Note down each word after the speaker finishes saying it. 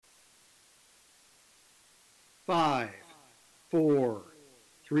Five, four,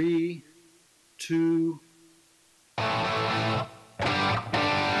 three, two. I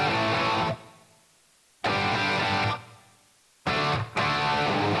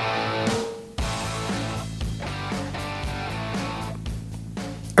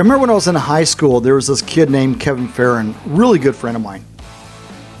remember when I was in high school, there was this kid named Kevin Farron, really good friend of mine.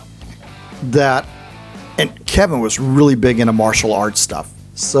 And Kevin was really big into martial arts stuff.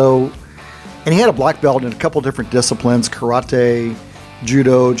 And he had a black belt in a couple different disciplines: karate,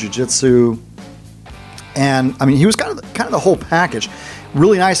 judo, jiu-jitsu. And I mean, he was kind of the whole package.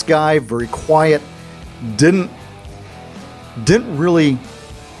 Really nice guy, very quiet. Didn't really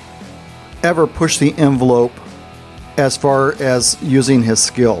ever push the envelope as far as using his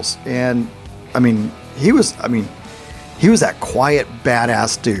skills. And I mean, he was that quiet,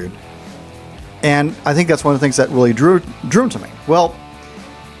 badass dude. And I think that's one of the things that really drew him to me. Well,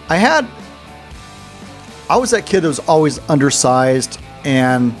 I was that kid that was always undersized,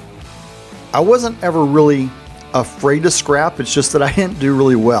 and I wasn't ever really afraid to scrap. It's just that I didn't do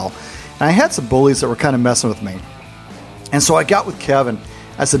really well. And I had some bullies that were kind of messing with me. And so I got with Kevin.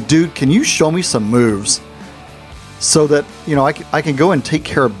 I said, dude, can you show me some moves so that, I can go and take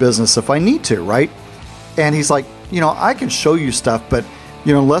care of business if I need to, right? And he's like, I can show you stuff, but,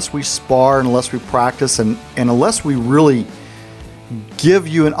 unless we spar and unless we practice and unless we really give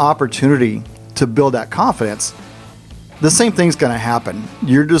you an opportunity to build that confidence, the same thing's going to happen.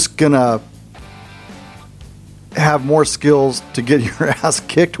 You're just going to have more skills to get your ass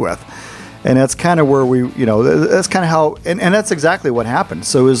kicked with. And that's kind of where that's kind of how, and that's exactly what happened.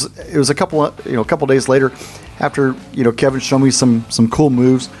 So it was a couple days later after, Kevin showed me some cool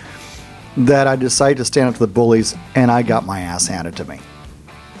moves that I decided to stand up to the bullies, and I got my ass handed to me.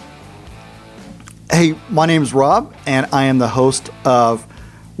 Hey, my name's Rob, and I am the host of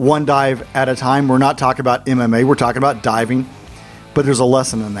One Dive at a Time. We're not talking about MMA, we're talking about diving, but there's a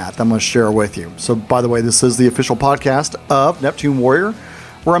lesson in that I'm going to share with you. So, by the way, this is the official podcast of Neptune Warrior,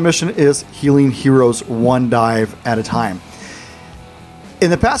 where our mission is healing heroes one dive at a time.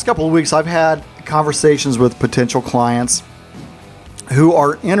 In the past couple of weeks, I've had conversations with potential clients who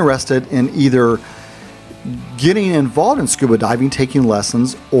are interested in either getting involved in scuba diving, taking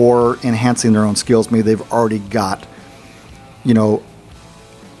lessons, or enhancing their own skills. Maybe they've already got,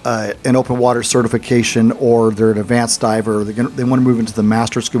 an open water certification, or they're an advanced diver, or they want to move into the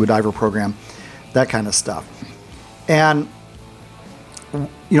master scuba diver program, that kind of stuff. And,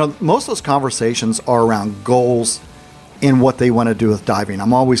 most of those conversations are around goals and what they want to do with diving.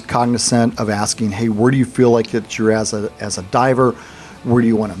 I'm always cognizant of asking, hey, where do you feel like that you're as a diver? Where do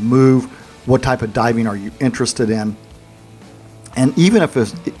you want to move? What type of diving are you interested in? And even if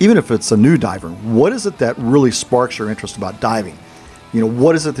it's a new diver, what is it that really sparks your interest about diving?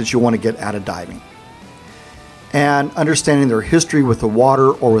 What is it that you want to get out of diving? And understanding their history with the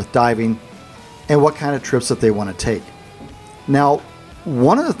water or with diving, and what kind of trips that they want to take. Now,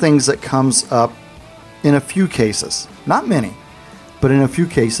 one of the things that comes up in a few cases, not many, but in a few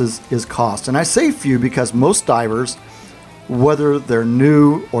cases, is cost. And I say few because most divers, whether they're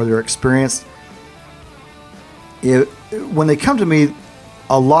new or they're experienced, when they come to me,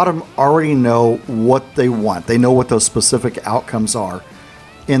 a lot of them already know what they want. They know what those specific outcomes are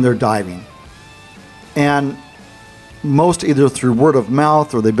in their diving. And most, either through word of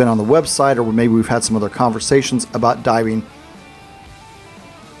mouth, or they've been on the website, or maybe we've had some other conversations about diving,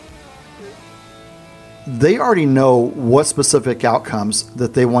 they already know what specific outcomes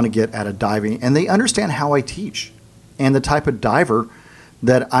that they want to get out of diving, and they understand how I teach and the type of diver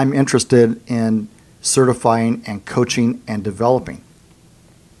that I'm interested in certifying and coaching and developing.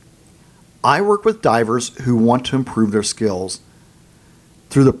 I work with divers who want to improve their skills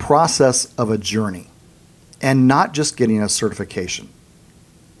through the process of a journey, and not just getting a certification.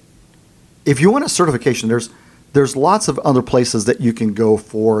 If you want a certification, there's lots of other places that you can go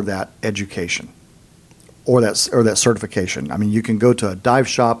for that education or that certification. I mean, you can go to a dive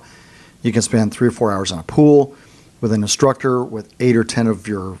shop. You can spend 3 or 4 hours on a pool with an instructor, with 8 or 10 of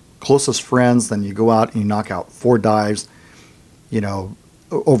your closest friends. Then you go out and you knock out 4 dives,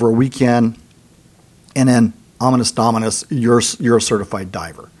 over a weekend, and then ominous dominus, you're a certified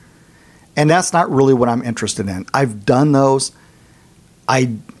diver. And that's not really what I'm interested in. I've done those.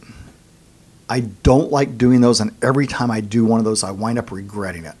 I don't like doing those, and every time I do one of those, I wind up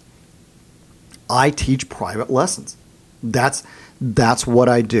regretting it. I teach private lessons. That's what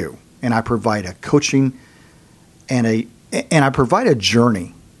I do, and I provide a coaching and I provide a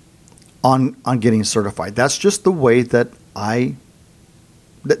journey on getting certified. That's just the way that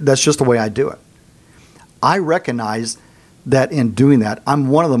that's just the way I do it. I recognize that in doing that, I'm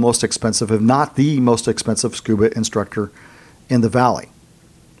one of the most expensive, if not the most expensive scuba instructor in the Valley.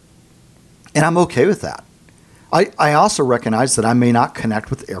 And I'm okay with that. I also recognize that I may not connect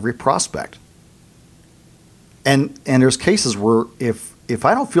with every prospect. And there's cases where if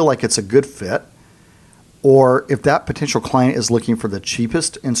I don't feel like it's a good fit, or if that potential client is looking for the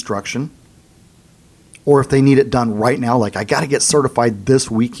cheapest instruction, or if they need it done right now, like I got to get certified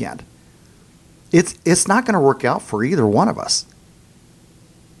this weekend, it's not going to work out for either one of us.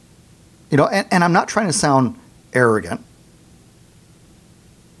 And I'm not trying to sound arrogant,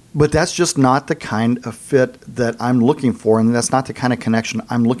 but that's just not the kind of fit that I'm looking for, and that's not the kind of connection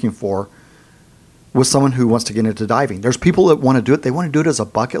I'm looking for with someone who wants to get into diving. There's people that want to do it. They want to do it as a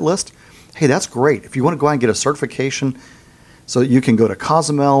bucket list. Hey, that's great. If you want to go out and get a certification so that you can go to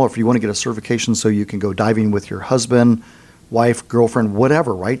Cozumel, or if you want to get a certification so you can go diving with your husband, wife, girlfriend,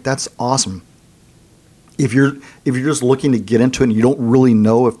 whatever, right? That's awesome. If you're just looking to get into it and you don't really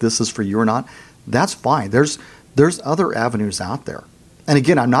know if this is for you or not, that's fine. There's other avenues out there. And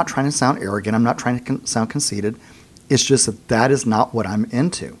again, I'm not trying to sound arrogant. I'm not trying to sound conceited. It's just that is not what I'm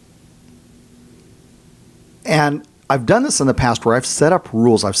into. And I've done this in the past where I've set up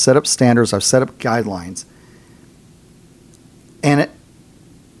rules, I've set up standards, I've set up guidelines. And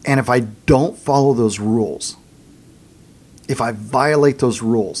if I don't follow those rules, if I violate those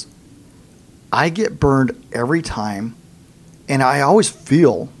rules, I get burned every time. And I always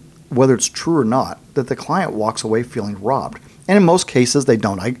feel, whether it's true or not, that the client walks away feeling robbed. And in most cases, they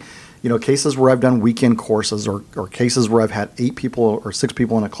don't. Cases where I've done weekend courses, or cases where I've had 8 people or 6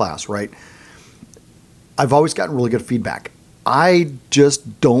 people in a class, right? I've always gotten really good feedback. I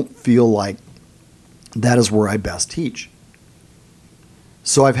just don't feel like that is where I best teach.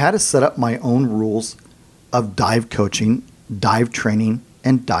 So I've had to set up my own rules of dive coaching, dive training,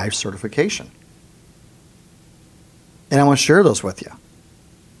 and dive certification. And I want to share those with you.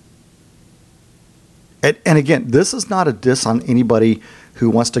 And again, this is not a diss on anybody who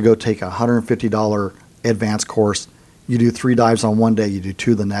wants to go take a $150 advanced course. You do 3 dives on one day, you do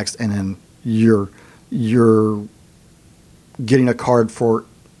 2 the next, and then you're getting a card for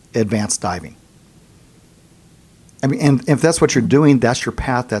advanced diving. I mean, and if that's what you're doing, that's your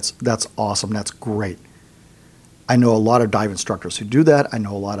path. That's awesome. That's great. I know a lot of dive instructors who do that. I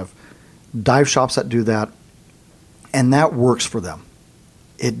know a lot of dive shops that do that, and that works for them.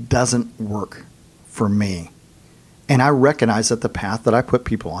 It doesn't work for me. And I recognize that the path that I put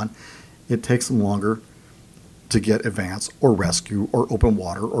people on, it takes them longer to get advanced or rescue or open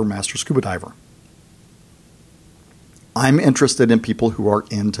water or master scuba diver. I'm interested in people who are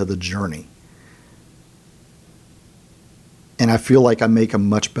into the journey. And I feel like I make a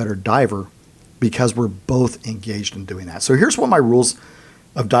much better diver because we're both engaged in doing that. So here's what my rules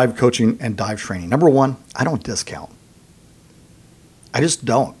of dive coaching and dive training. Number 1, I don't discount. I just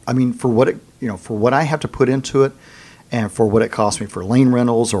don't. I mean, for what I have to put into it, and for what it costs me for lane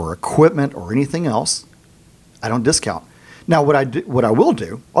rentals or equipment or anything else, I don't discount. Now, what I will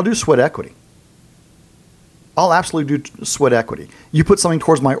do, I'll do sweat equity. I'll absolutely do sweat equity. You put something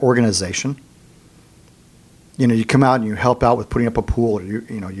towards my organization. You come out and you help out with putting up a pool, or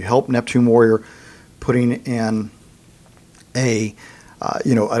you help Neptune Warrior putting in a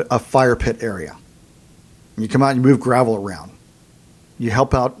fire pit area. You come out and you move gravel around. You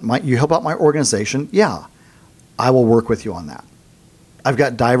help out my organization. Yeah, I will work with you on that. I've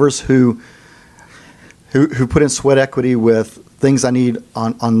got divers who put in sweat equity with things I need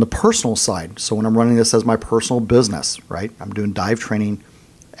on the personal side. So when I'm running this as my personal business, right? I'm doing dive training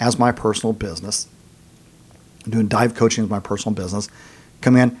as my personal business. I'm doing dive coaching as my personal business.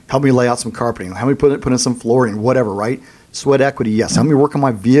 Come in, help me lay out some carpeting. Help me put in some flooring, whatever, right? Sweat equity, yes. Help me work on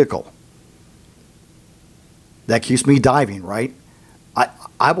my vehicle. That keeps me diving, right?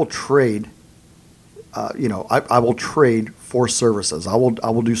 I will trade. I will trade for services. I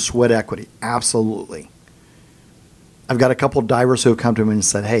will do sweat equity, absolutely. I've got a couple of divers who have come to me and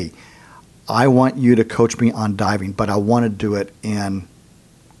said, "Hey, I want you to coach me on diving, but I want to do it in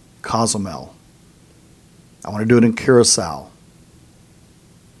Cozumel. I want to do it in Curacao.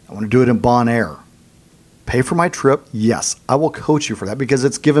 I want to do it in Bonaire. Pay for my trip? Yes, I will coach you for that because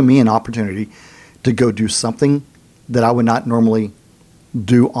it's given me an opportunity to go do something that I would not normally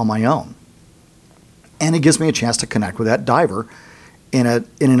do on my own. And it gives me a chance to connect with that diver in an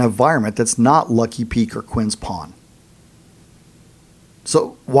environment that's not Lucky Peak or Quinn's Pond.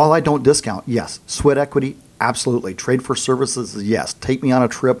 So while I don't discount, yes. Sweat equity, absolutely. Trade for services, yes. Take me on a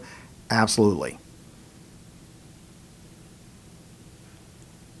trip, absolutely.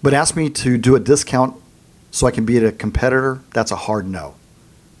 But ask me to do a discount so I can be at a competitor, that's a hard no.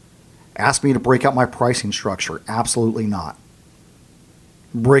 Ask me to break out my pricing structure. Absolutely not.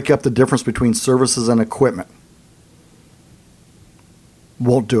 Break up the difference between services and equipment.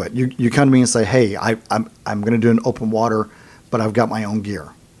 Won't do it. You come to me and say, hey, I'm going to do an open water, but I've got my own gear.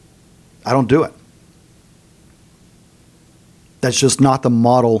 I don't do it. That's just not the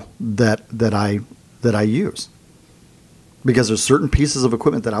model that I use. Because there's certain pieces of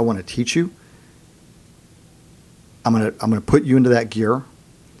equipment that I want to teach you. I'm gonna put you into that gear.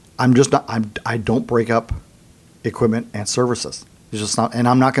 I don't break up equipment and services. It's just not, and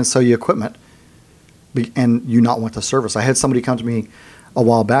I'm not going to sell you equipment and you not want the service. I had somebody come to me a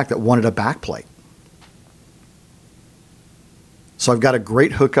while back that wanted a back plate. So I've got a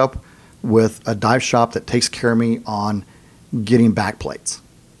great hookup with a dive shop that takes care of me on getting back plates.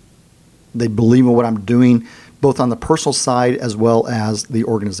 They believe in what I'm doing, both on the personal side as well as the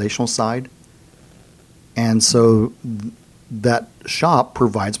organizational side. And so that shop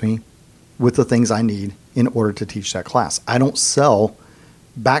provides me with the things I need in order to teach that class. I don't sell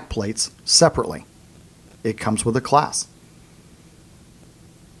back plates separately. It comes with a class.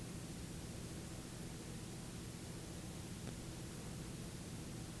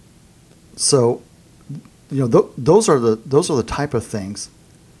 So, those are the type of things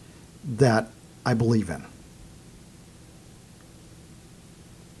that I believe in.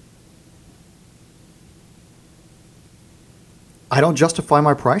 I don't justify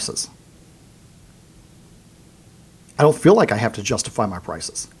my prices. I don't feel like I have to justify my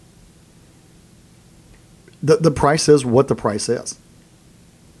prices. The price is what the price is.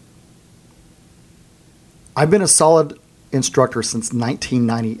 I've been a solid instructor since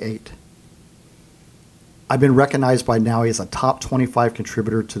 1998. I've been recognized by NAUI as a top 25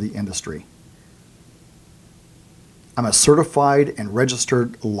 contributor to the industry. I'm a certified and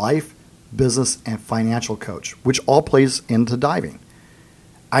registered life, business, and financial coach, which all plays into diving.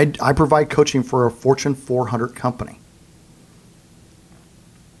 I provide coaching for a Fortune 400 company.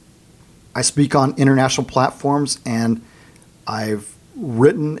 I speak on international platforms, and I've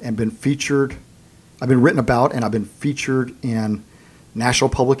written and been featured. I've been written about, and I've been featured in national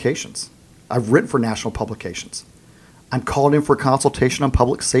publications. I've written for national publications. I'm called in for consultation on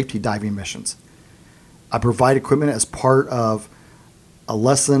public safety diving missions. I provide equipment as part of a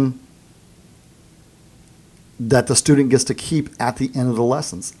lesson that the student gets to keep at the end of the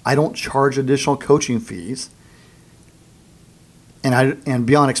lessons. I don't charge additional coaching fees. And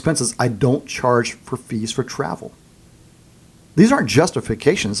beyond expenses, I don't charge for fees for travel. These aren't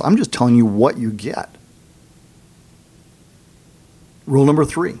justifications. I'm just telling you what you get. Rule number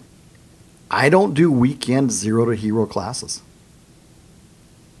 3. I don't do weekend 0 to hero classes.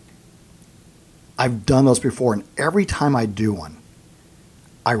 I've done those before, and every time I do one,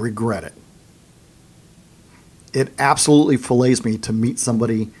 I regret it. It absolutely fillets me to meet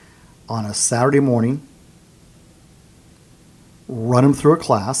somebody on a Saturday morning, run them through a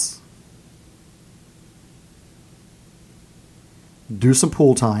class, do some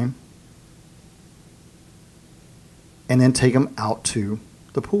pool time, and then take them out to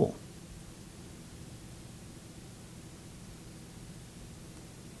the pool.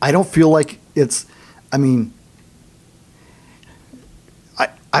 I don't feel like it's, I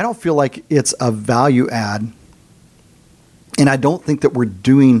don't feel like it's a value add, and I don't think that we're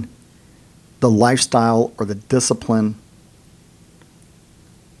doing the lifestyle or the discipline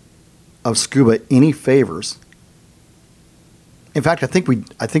of scuba any favors. In fact, I think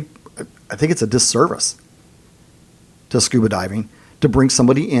it's a disservice to scuba diving to bring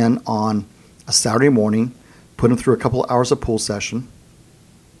somebody in on a Saturday morning, put them through a couple of hours of pool session,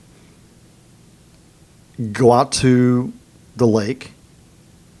 go out to the lake,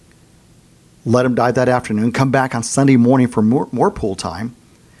 let them dive that afternoon, come back on Sunday morning for more pool time,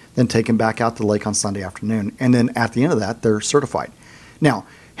 then take them back out to the lake on Sunday afternoon. And then at the end of that, they're certified. Now,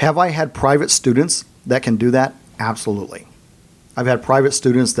 have I had private students that can do that? Absolutely. I've had private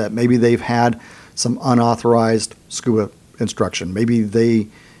students that maybe they've had some unauthorized scuba instruction. Maybe they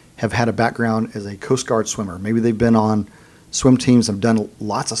have had a background as a Coast Guard swimmer. Maybe they've been on swim teams and done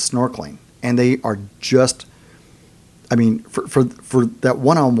lots of snorkeling. And they are just, for that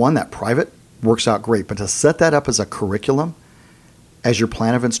one-on-one, that private, works out great. But to set that up as a curriculum, as your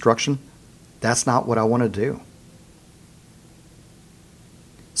plan of instruction, that's not what I want to do.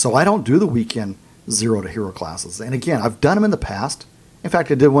 So I don't do the weekend 0 to hero classes. And again, I've done them in the past. In fact,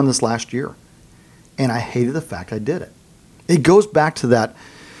 I did one this last year. And I hated the fact I did it. It goes back to that,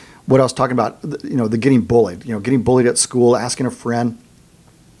 what I was talking about, the getting bullied. Getting bullied at school, asking a friend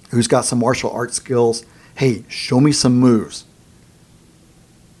who's got some martial arts skills, hey, show me some moves.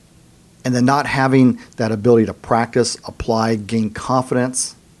 And then not having that ability to practice, apply, gain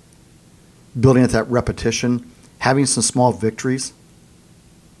confidence, building at that repetition, having some small victories,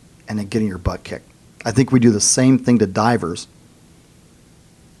 and then getting your butt kicked. I think we do the same thing to divers.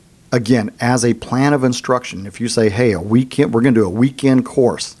 Again, as a plan of instruction, if you say, hey, we're going to do a weekend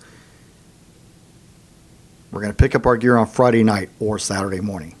course. We're going to pick up our gear on Friday night or Saturday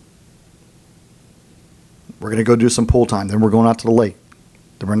morning. We're going to go do some pool time. Then we're going out to the lake.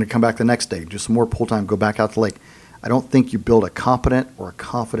 Then we're going to come back the next day, do some more pool time, go back out to the lake. I don't think you build a competent or a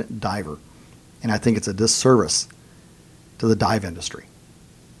confident diver. And I think it's a disservice to the dive industry.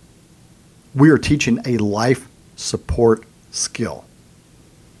 We are teaching a life support skill.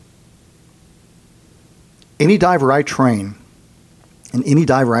 Any diver I train and any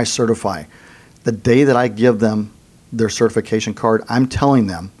diver I certify, the day that I give them their certification card, I'm telling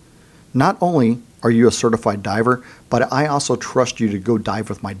them, not only are you a certified diver, but I also trust you to go dive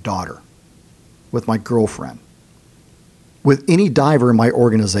with my daughter, with my girlfriend, with any diver in my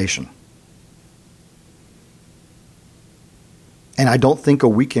organization. And I don't think a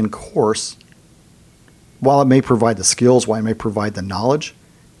weekend course, while it may provide the skills, while it may provide the knowledge,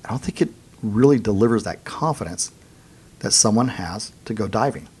 I don't think it really delivers that confidence that someone has to go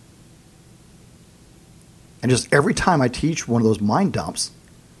diving. And just every time I teach one of those mind dumps,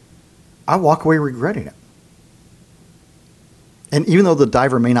 I walk away regretting it. And even though the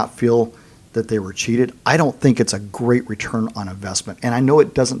diver may not feel that they were cheated, I don't think it's a great return on investment. And I know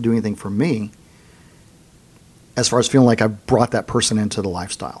it doesn't do anything for me as far as feeling like I've brought that person into the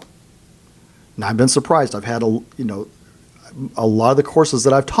lifestyle. Now, I've been surprised. I've had a lot of the courses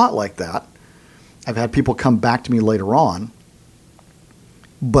that I've taught like that, I've had people come back to me later on,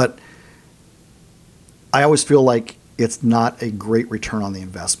 but I always feel like it's not a great return on the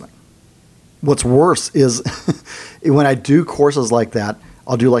investment. What's worse is when I do courses like that,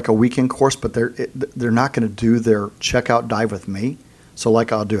 I'll do like a weekend course, but they're not going to do their checkout dive with me. So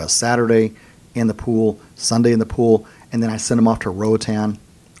like I'll do a Saturday in the pool, Sunday in the pool, and then I send them off to Roatan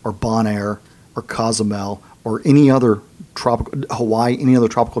or Bonaire or Cozumel or any other Hawaii, any other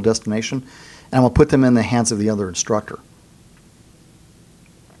tropical destination, and I'm going to put them in the hands of the other instructor.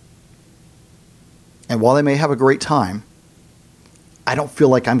 And while they may have a great time, I don't feel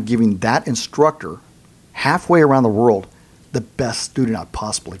like I'm giving that instructor halfway around the world the best student I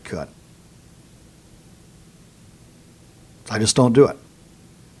possibly could. I just don't do it.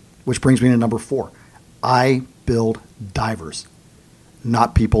 Which brings me to number 4. I build divers,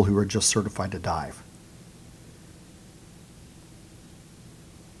 not people who are just certified to dive.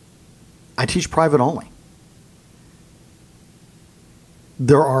 I teach private only.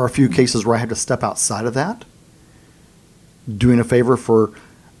 There are a few cases where I had to step outside of that, doing a favor for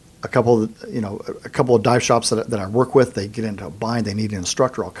a couple of dive shops that I work with. They get into a bind, they need an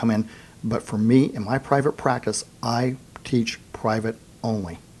instructor, I'll come in. But for me, in my private practice, I teach private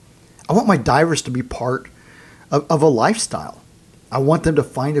only. I want my divers to be part of a lifestyle. I want them to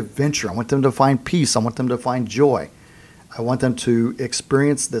find adventure. I want them to find peace. I want them to find joy. I want them to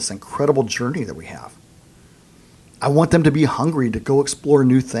experience this incredible journey that we have. I want them to be hungry to go explore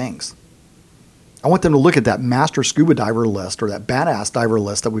new things. I want them to look at that master scuba diver list or that badass diver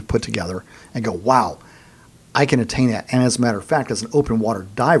list that we've put together and go, wow, I can attain that. And as a matter of fact, as an open water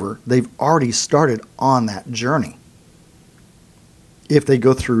diver, they've already started on that journey if they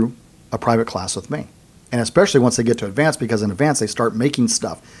go through a private class with me. And especially once they get to advanced, because in advanced they start making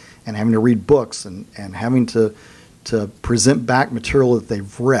stuff and having to read books and having to present back material that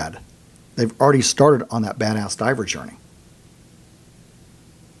they've read. They've already started on that badass diver journey.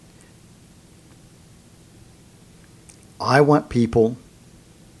 I want people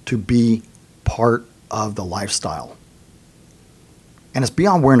to be part of the lifestyle. And it's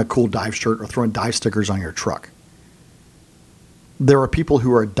beyond wearing a cool dive shirt or throwing dive stickers on your truck. There are people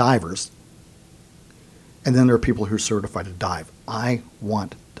who are divers, and then there are people who are certified to dive. I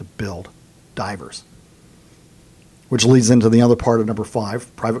want to build divers. Which leads into the other part of number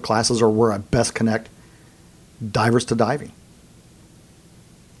 5. Private classes are where I best connect divers to diving.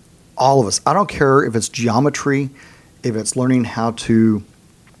 All of us. I don't care if it's geometry, if it's learning how to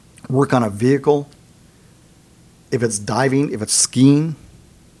work on a vehicle, if it's diving, if it's skiing.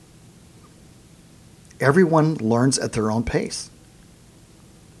 Everyone learns at their own pace.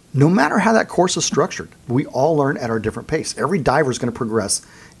 No matter how that course is structured, we all learn at our different pace. Every diver is going to progress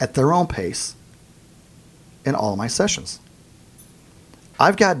at their own pace in all of my sessions.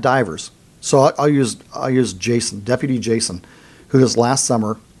 I've got divers. So I'll use Jason, Deputy Jason, who this last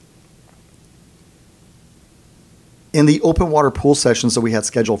summer, in the open water pool sessions that we had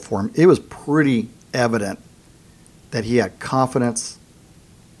scheduled for him, it was pretty evident that he had confidence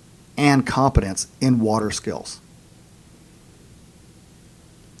and competence in water skills.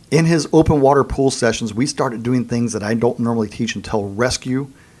 In his open water pool sessions, we started doing things that I don't normally teach until rescue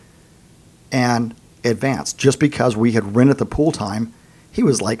and advanced. Just because we had rented the pool time, he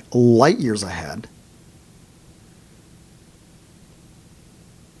was like light years ahead.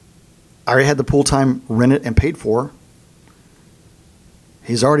 I already had the pool time rented and paid for.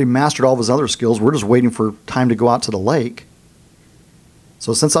 He's already mastered all of his other skills. We're just waiting for time to go out to the lake.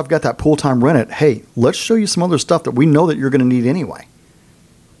 So since I've got that pool time rented, hey, let's show you some other stuff that we know that you're going to need anyway.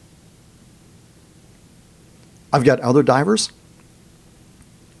 I've got other divers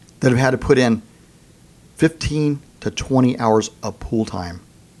that have had to put in 15 to 20 hours of pool time.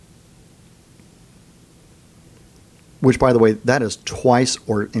 Which, by the way, that is twice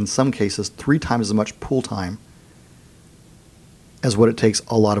or in some cases 3 times as much pool time as what it takes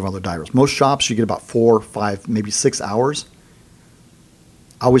a lot of other divers. Most shops, you get about 4, 5, maybe 6 hours.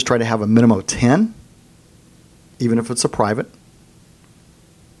 I always try to have a minimum of 10, even if it's a private,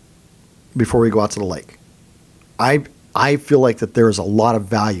 before we go out to the lake. I feel like that there is a lot of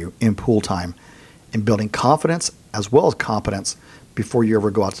value in pool time in building confidence as well as competence before you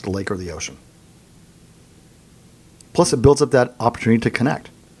ever go out to the lake or the ocean. Plus, it builds up that opportunity to connect.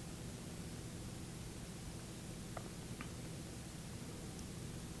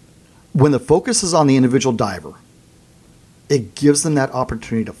 When the focus is on the individual diver, it gives them that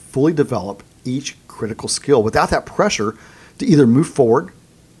opportunity to fully develop each critical skill without that pressure to either move forward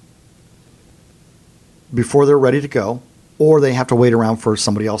before they're ready to go, or they have to wait around for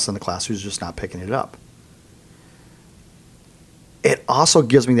somebody else in the class who's just not picking it up. It also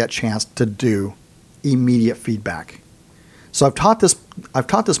gives me that chance to do immediate feedback. So I've taught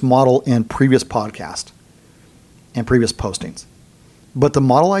this model in previous podcasts and previous postings. But the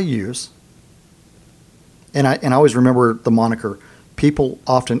model I use, and I always remember the moniker, people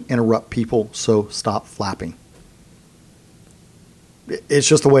often interrupt people, so stop flapping. It's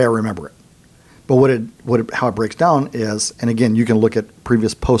just the way I remember it. But how it breaks down is, and again, you can look at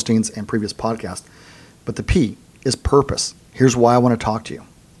previous postings and previous podcasts, but the P is purpose. Here's why I want to talk to you.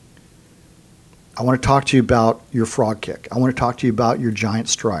 I want to talk to you about your frog kick. I want to talk to you about your giant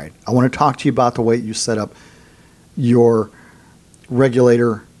stride. I want to talk to you about the way you set up your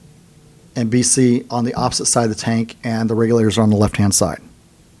regulator and BC on the opposite side of the tank and the regulators are on the left-hand side.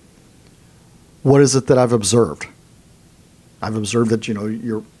 What is it that I've observed? I've observed that,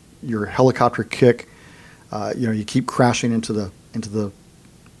 your helicopter kick, you keep crashing into the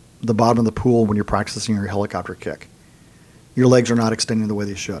bottom of the pool when you're practicing your helicopter kick. Your legs are not extending the way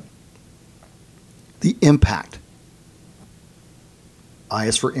they should. The impact. I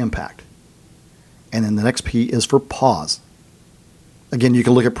is for impact. And then the next P is for pause. Again, you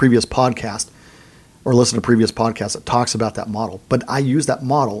can look at previous podcasts or listen to previous podcasts that talks about that model. But I use that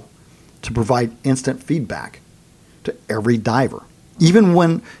model to provide instant feedback to every diver. Even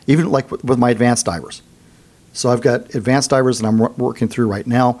like with my advanced divers. So I've got advanced divers that I'm working through right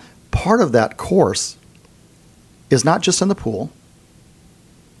now. Part of that course is not just in the pool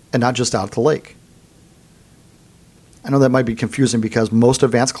and not just out at the lake. I know that might be confusing because most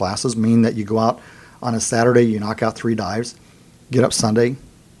advanced classes mean that you go out on a Saturday, you knock out 3 dives, get up Sunday,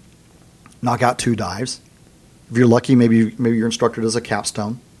 knock out 2 dives. If you're lucky, maybe your instructor does a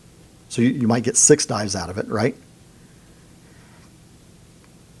capstone. So you might get 6 dives out of it, right?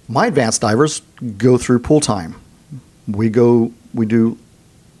 My advanced divers go through pool time. We do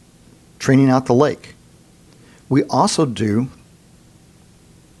training out the lake. We also do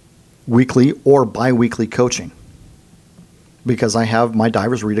weekly or bi-weekly coaching because I have my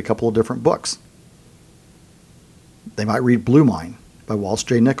divers read a couple of different books. They might read Blue Mine by Wallace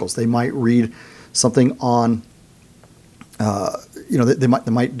J. Nichols. They might read something on, they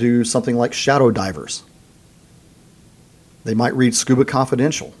might do something like Shadow Divers. They might read Scuba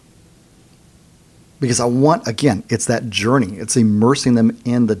Confidential. Because I want, again, it's that journey. It's immersing them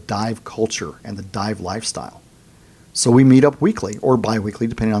in the dive culture and the dive lifestyle. So we meet up weekly or bi-weekly,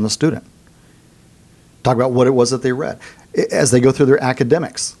 depending on the student. Talk about what it was that they read. As they go through their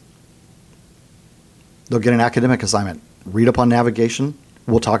academics, they'll get an academic assignment. Read up on navigation.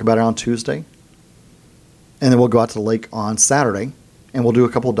 We'll talk about it on Tuesday. And then we'll go out to the lake on Saturday, and we'll do a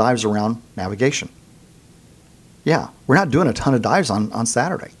couple of dives around navigation. Yeah, we're not doing a ton of dives on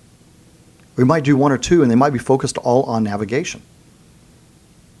Saturday. We might do 1 or 2, and they might be focused all on navigation.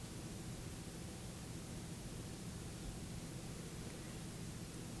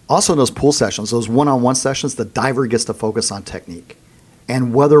 Also in those pool sessions, those one-on-one sessions, the diver gets to focus on technique.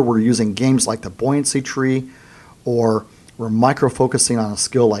 And whether we're using games like the buoyancy tree or we're micro-focusing on a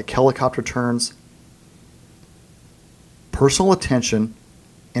skill like helicopter turns, personal attention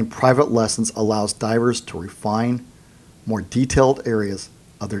in private lessons allows divers to refine more detailed areas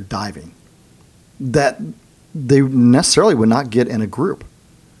of their diving that they necessarily would not get in a group.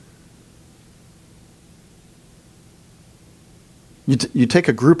 You take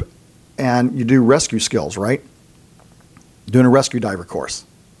a group and you do rescue skills, right? Doing a rescue diver course.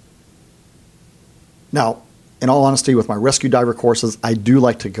 Now, in all honesty, with my rescue diver courses, I do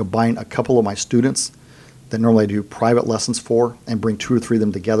like to combine a couple of my students that normally I do private lessons for and bring 2 or 3 of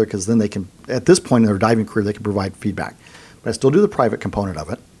them together, because then they can, at this point in their diving career, they can provide feedback. But I still do the private component of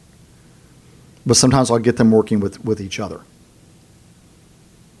it. But sometimes I'll get them working with each other.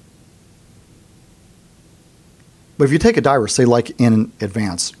 But if you take a diver, say like in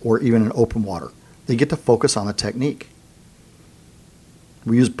advanced or even in open water, they get to focus on the technique.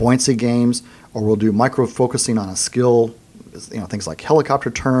 We use buoyancy games, or we'll do micro-focusing on a skill, things like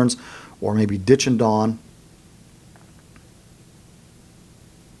helicopter turns, or maybe ditch and dawn.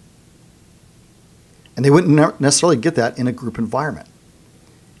 And they wouldn't necessarily get that in a group environment.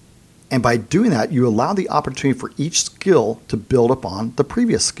 And by doing that, you allow the opportunity for each skill to build upon the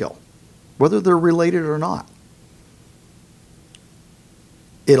previous skill, whether they're related or not.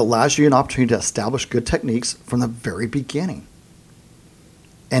 It allows you an opportunity to establish good techniques from the very beginning.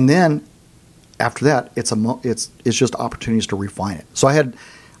 And then after that, it's just opportunities to refine it. So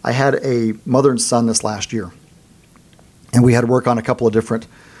I had a mother and son this last year, and we had to work on a couple of different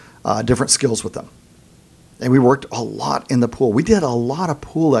skills with them. And we worked a lot in the pool. We did a lot of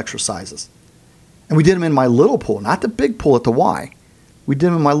pool exercises. And we did them in my little pool, not the big pool at the Y. We did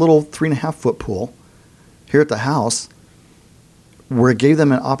them in my little 3.5-foot pool here at the house, where it gave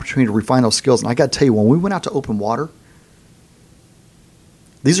them an opportunity to refine those skills. And I got to tell you, when we went out to open water,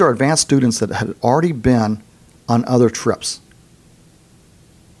 these are advanced students that had already been on other trips.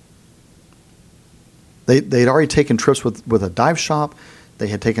 They'd already taken trips with a dive shop. They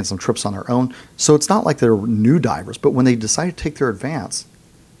had taken some trips on their own. So it's not like they're new divers, but when they decided to take their advance,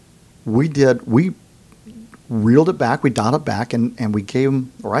 we reeled it back, we dialed it back, and I gave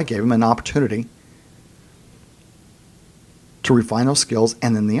them an opportunity to refine those skills.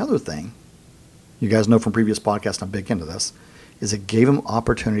 And then the other thing, you guys know from previous podcasts, I'm big into this, is it gave them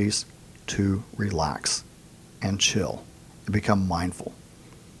opportunities to relax and chill and become mindful.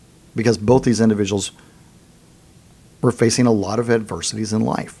 Because both these individuals were facing a lot of adversities in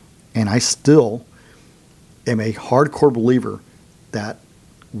life. And I still am a hardcore believer that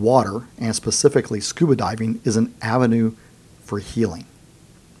water, and specifically scuba diving, is an avenue for healing.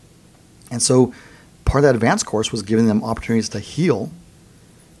 And so part of that advanced course was giving them opportunities to heal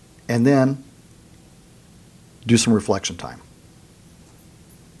and then do some reflection time.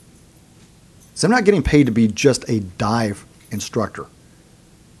 So I'm not getting paid to be just a dive instructor.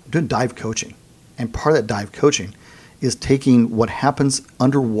 I'm doing dive coaching. And part of that dive coaching is taking what happens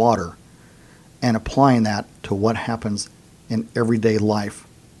underwater and applying that to what happens in everyday life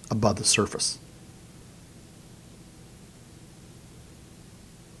above the surface.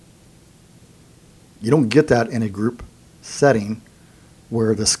 You don't get that in a group setting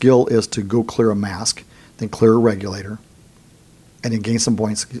where the skill is to go clear a mask, then clear a regulator, and then gain some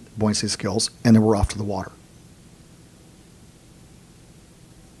buoyancy skills, and then we're off to the water.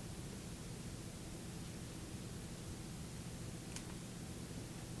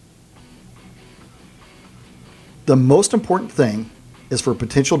 The most important thing is for a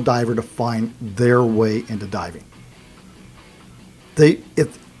potential diver to find their way into diving.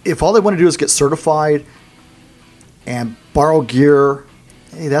 If all they want to do is get certified and borrow gear,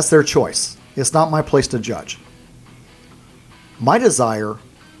 hey, that's their choice. It's not my place to judge. My desire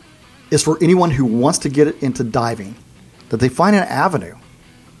is for anyone who wants to get into diving, that they find an avenue,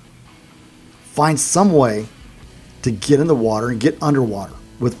 find some way to get in the water and get underwater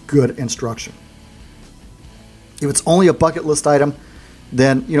with good instruction. If it's only a bucket list item,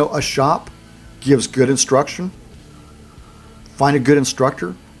 then a shop gives good instruction. Find a good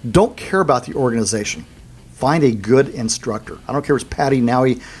instructor. Don't care about the organization. Find a good instructor. I don't care if it's PADI,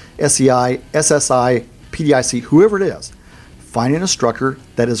 NAUI, SEI, SSI, PDIC, whoever it is. Find an instructor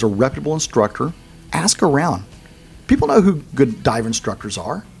that is a reputable instructor. Ask around. People know who good dive instructors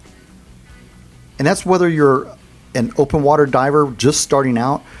are. And that's whether you're an open water diver just starting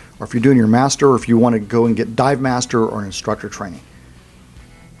out, or if you're doing your master, or if you want to go and get dive master or instructor training.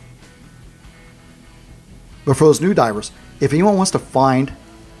 But for those new divers, if anyone wants to find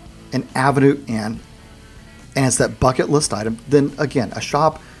an avenue in, and it's that bucket list item, then again, a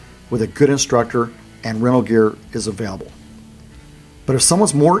shop with a good instructor and rental gear is available. But if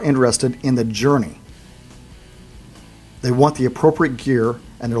someone's more interested in the journey, they want the appropriate gear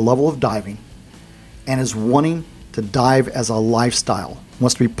and their level of diving, and is wanting to dive as a lifestyle,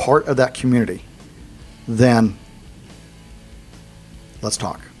 wants to be part of that community, then Let's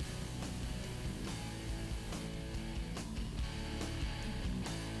talk.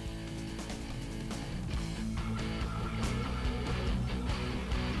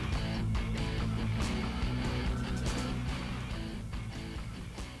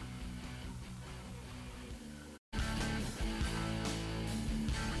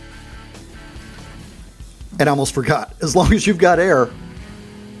 And I almost forgot. As long as you've got air,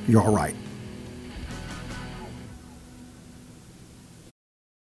 you're all right.